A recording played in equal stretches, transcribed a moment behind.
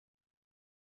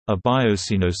A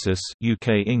biocoenosis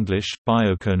UK English,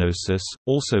 biocoenosis,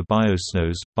 also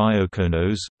biosnos,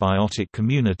 biocoenose, biotic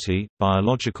community,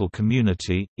 biological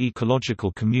community,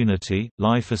 ecological community,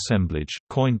 life assemblage,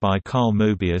 coined by Carl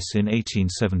Moebius in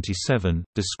 1877,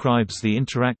 describes the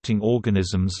interacting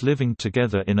organisms living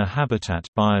together in a habitat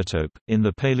biotope. In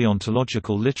the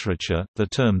paleontological literature, the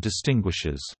term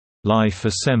distinguishes life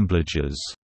assemblages,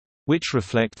 which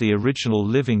reflect the original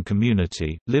living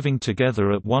community, living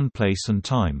together at one place and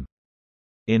time.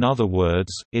 In other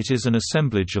words, it is an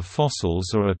assemblage of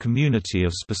fossils or a community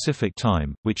of specific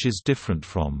time, which is different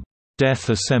from death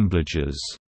assemblages,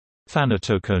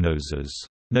 thanatocoenoses.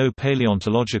 No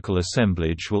paleontological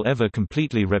assemblage will ever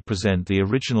completely represent the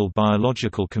original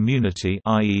biological community,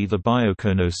 i.e. the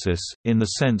biocoenosis, in the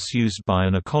sense used by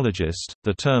an ecologist.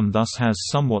 The term thus has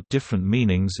somewhat different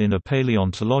meanings in a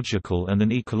paleontological and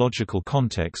an ecological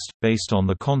context. Based on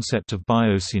the concept of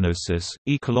biocoenosis,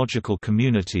 ecological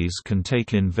communities can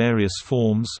take in various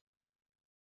forms: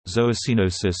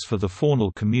 zoocoenosis for the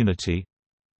faunal community,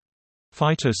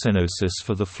 phytocoenosis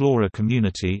for the flora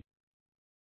community,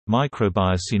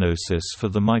 microbiocoenosis for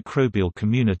the microbial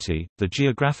community. The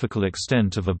geographical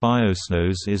extent of a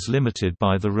biosnose is limited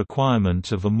by the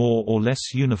requirement of a more or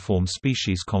less uniform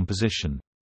species composition.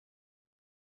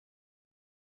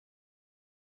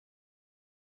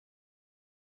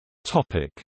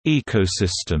 Topic: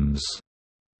 Ecosystems.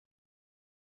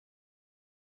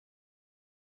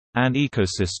 An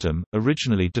ecosystem,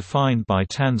 originally defined by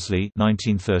Tansley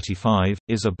 1935,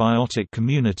 is a biotic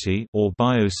community or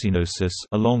biocoenosis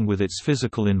along with its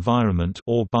physical environment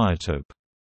or biotope.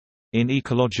 In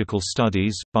ecological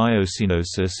studies,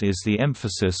 biocoenosis is the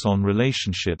emphasis on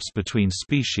relationships between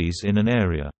species in an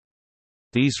area.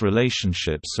 These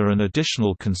relationships are an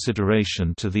additional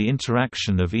consideration to the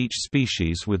interaction of each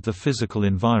species with the physical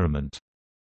environment.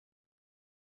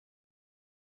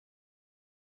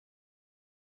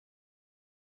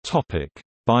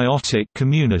 Biotic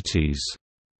communities.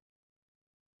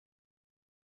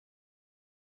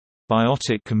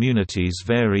 Biotic communities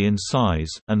vary in size,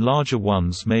 and larger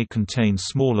ones may contain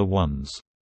smaller ones.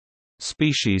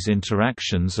 Species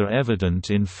interactions are evident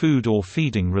in food or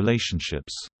feeding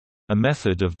relationships. A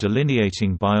method of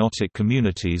delineating biotic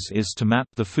communities is to map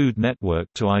the food network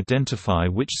to identify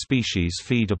which species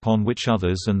feed upon which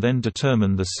others and then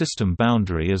determine the system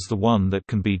boundary as the one that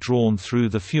can be drawn through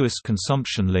the fewest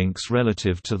consumption links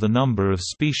relative to the number of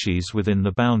species within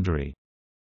the boundary.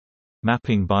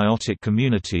 Mapping biotic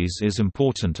communities is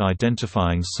important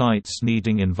identifying sites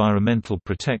needing environmental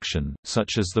protection,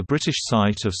 such as the British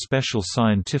Site of Special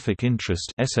Scientific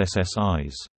Interest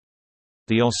 (SSSIs).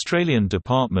 The Australian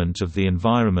Department of the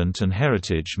Environment and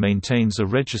Heritage maintains a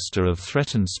register of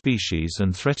threatened species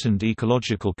and threatened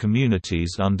ecological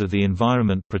communities under the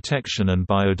Environment Protection and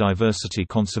Biodiversity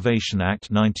Conservation Act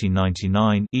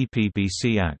 1999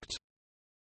 (EPBC Act).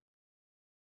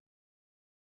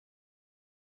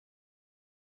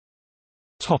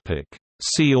 Topic: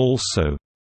 See also: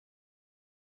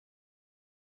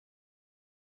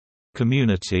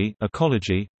 Community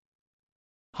ecology,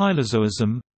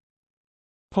 Hylozoism,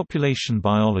 Population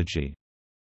biology.